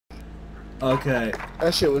Okay.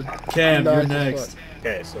 That shit was Cam, nice you're as next. fuck.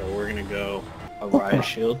 Okay, so we're gonna go a riot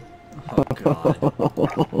shield. Oh god.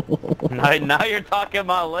 Now you're talking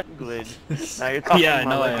my language. Now you're talking Yeah, I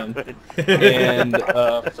my know I am. language. And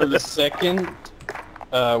for the second,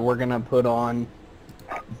 we're gonna put on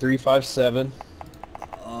 357.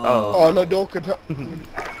 Oh no, don't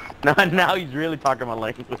Now he's really talking my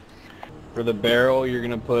language. For the barrel, you're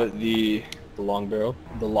gonna put the long barrel,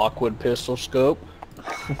 the Lockwood pistol scope.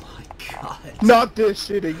 Oh my god. Not this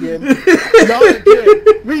shit again. Not again.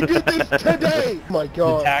 We did this today. Oh my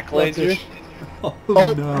god. The tack Not laser. this- Oh,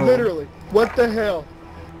 Oh, no. literally. What the hell?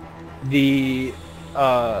 The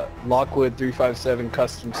Lockwood 357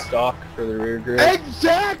 custom stock for the rear grip.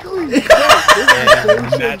 Exactly.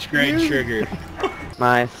 And match grade trigger.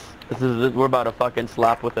 Nice. We're about to fucking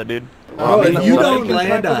slap with it, dude. Bro, if you What don't if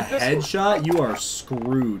land it's a like with a pistol? headshot, you are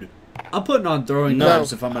screwed. I'm putting on throwing No.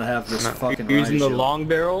 knives if I'm gonna have this fucking You're using riot the shield. long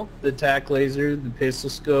barrel, the tack laser, the pistol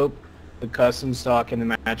scope, the custom stock, and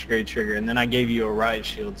the match grade trigger. And then I gave you a riot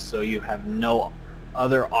shield, so you have no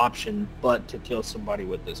other option but to kill somebody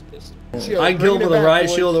with this pistol. I can kill him Bring it with a back, riot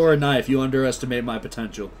boys. shield or a knife. You underestimate my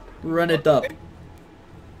potential. Run it up.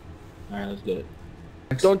 Alright, let's do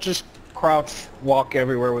it. Don't just crouch walk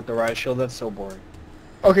everywhere with the riot shield, that's so boring.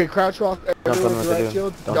 Okay, crouch walk. Don't tell me Everyone with what the to right do.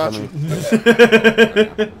 shield. Don't Got tell you.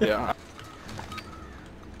 me. Yeah.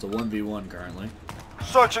 It's a 1v1 currently.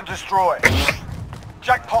 Search and destroy.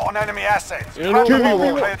 Jackpot on enemy assets. You know, Grab the two bomb,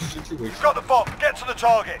 v one. Cliff. You've got the bomb. Get to the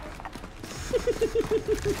target.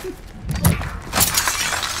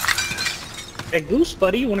 Hey Goose,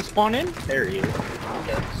 buddy, you wanna spawn in? There he is.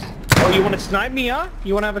 Oh, you wanna snipe me, huh?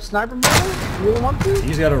 You wanna have a sniper battle? You really want to?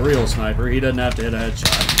 He's got a real sniper. He doesn't have to hit a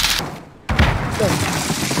headshot.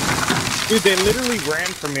 Dude, they literally ran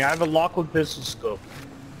from me. I have a Lockwood pistol scope.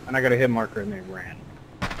 And I got a hit marker and they ran.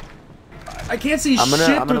 I can't see I'm gonna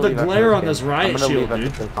shit through the leave after glare this on this game. riot I'm gonna shield, leave after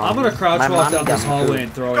dude. this I'm gonna game. crouch My walk mommy down got this me hallway food.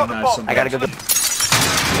 and throwing Got the knives bomb. I gotta somewhere. go.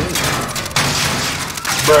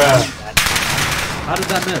 How did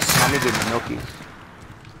that miss? Mommy gave me milkies.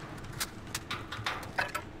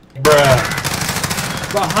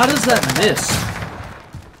 Bro, how does that miss?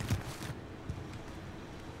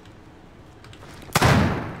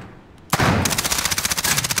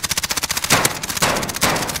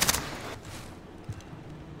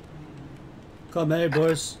 Come here,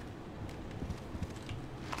 boys.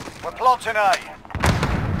 We're planting A.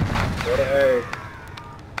 Hey.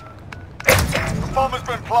 The bomb has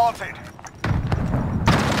been planted.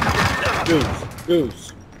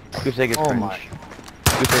 Goose. Goose egg is Oh cringe. my.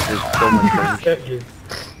 Goose egg is so much cringe. To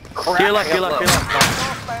your left, to your left, to your left.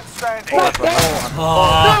 Last man standing. Oh,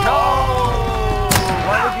 No!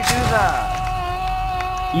 Why would you do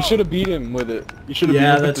that? You should have beat him with it. You should have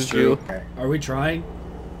yeah, beat him with that's the true. shield. Are we trying?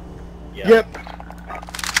 Yeah. Yep.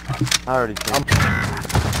 I already did.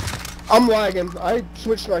 I'm lagging. I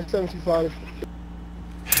switched to my 75.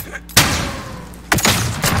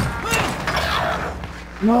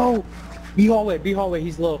 No! B hallway,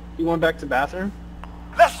 he's low. He went back to bathroom?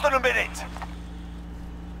 Less than a minute.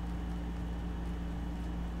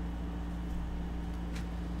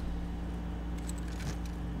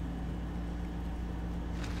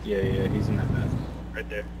 Yeah, he's in that bathroom. Right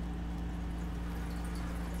there.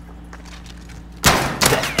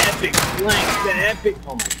 The epic flank, the epic...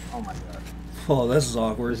 Oh my god. Oh, this is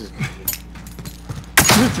awkward. This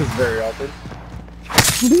is very awkward.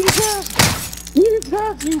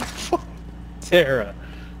 You fuck. Tara.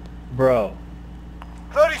 Bro.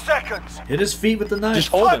 30 seconds. Hit his feet with the knife. Just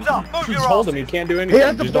hold him. Time's up. Move Just your hold him. asses. He can't do He anything.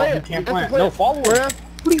 has to Just play don't, it. he can't He has to plant. play No, it. follow him. Where?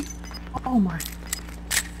 Oh my.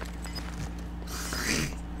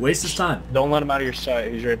 Waste his time. Don't let him out of your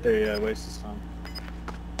sight. He's right there. Yeah, waste his time.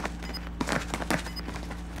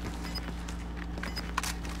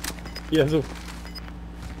 Yeah, so...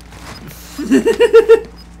 He's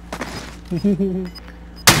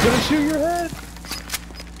gonna shoot your head.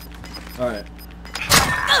 Alright.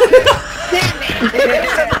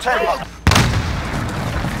 Tempo.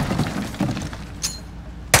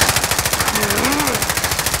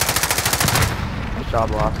 Nice job,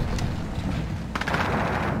 lost.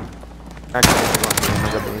 Actually, I'm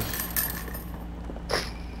gonna go boys.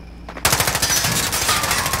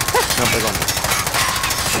 No, they're going.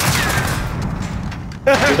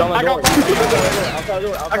 He's on the door.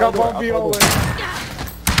 I got bomb B all the way.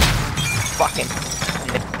 Fucking.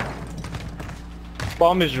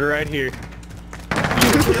 Bomb is right here.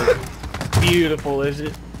 Beautiful, is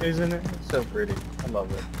it? Isn't it? It's so pretty. I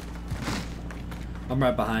love it. I'm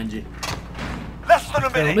right behind you. Less than a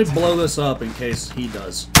Okay, let minute. me blow this up in case he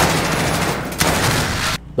does.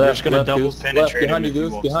 They're just gonna double Goose. penetrate Left, behind him you, if he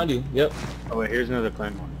Goose. walks Behind in. you. Yep. Oh wait, here's another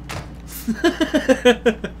claymore. There's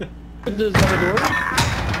another door?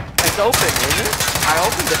 It's open, isn't it? I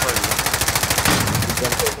opened it for you.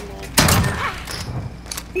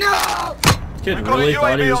 Kid We've got really a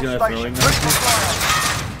thought he UAV was on gonna station. throwing Ready that. for flyout.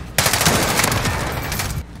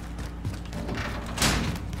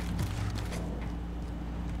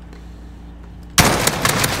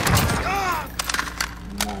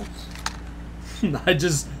 I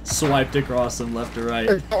just swiped across him left to right.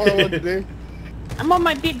 That's all I wanted to do. I'm on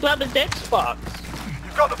my big brother's Xbox.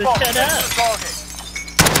 You've got the Just bomb. shut Get to up. the target.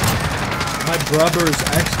 My brother's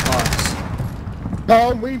Xbox.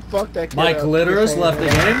 Tom, we fucked that kid Mike up. Litterus Just left the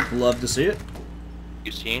saying. game. Love to see it.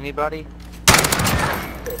 You see anybody? Got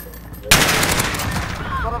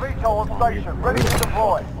a VTOL on station. Ready to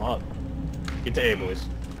deploy. Fuck. Get to A, boys.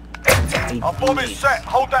 Our bomb is set.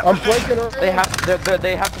 Hold that I'm position. flanking around. They have to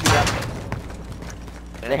be back here.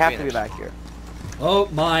 They have to be back here. Oh,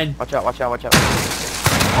 mine. Watch out, watch out, watch out.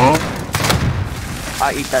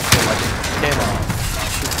 I eat that shit like damn it.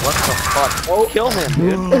 What the fuck? Oh, kill him,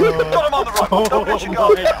 dude. Got him on the rifle. Don't let you go.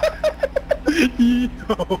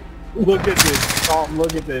 Look at this. Tom,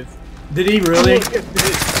 look at this. Did he really? Look at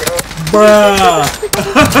this, bro. Bruh.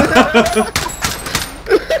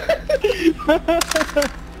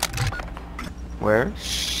 Where?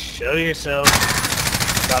 Show yourself.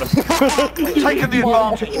 Got him. Taking the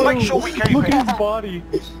advantage. Make sure we keep Look it. at his body.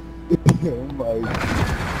 Oh my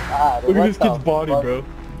god. Look at this kid's body, bro.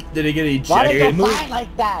 Did he get Why did ejected? you fly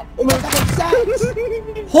like that? It doesn't make sense.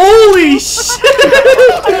 Holy shit!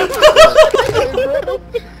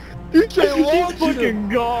 You can't He's launch him. fucking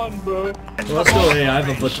gone, bro. Let's go. Hey, I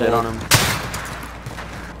have a Shit on football. him.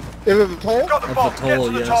 If it was told, Got the That's bomb. a Get toll, to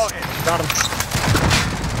the yes. target. Got him.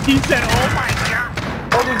 He said, oh my god.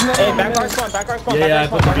 Hey, back our spawn, back our spawn, Yeah, back I our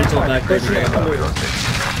put the spawn, VTOL back there.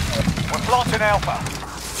 We're planting Alpha.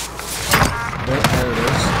 There it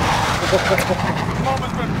is. Bomb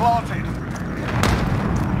has been planted.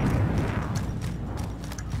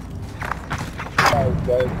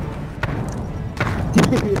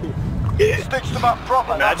 Stitch them up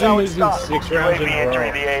proper. That's how Imagine it's losing done. 6 rounds in a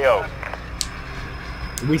row. AO.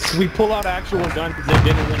 We pull out actual gun because they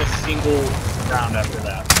didn't win a single round after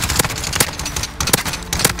that.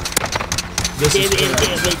 This is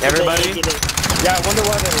correct. Everybody? Yeah, I wonder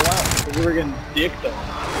why they left. Because we were getting dicked on.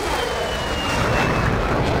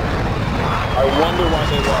 I wonder why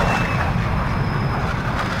they left.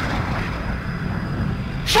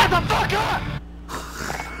 Shut the fuck up!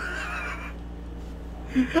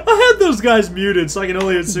 I had those guys muted, so I can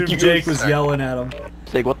only assume Jake was yelling at him.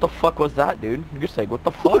 It's like, what the fuck was that, dude? You're just like, what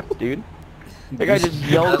the fuck, dude? That guy just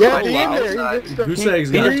yelled yeah, so he in loud. there. He just Goose eggs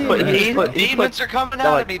He got just put, he put, he Demons put, are coming they're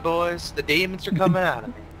out like- of me, boys. The demons are coming out of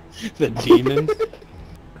me. The demons.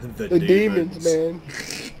 the demons, man.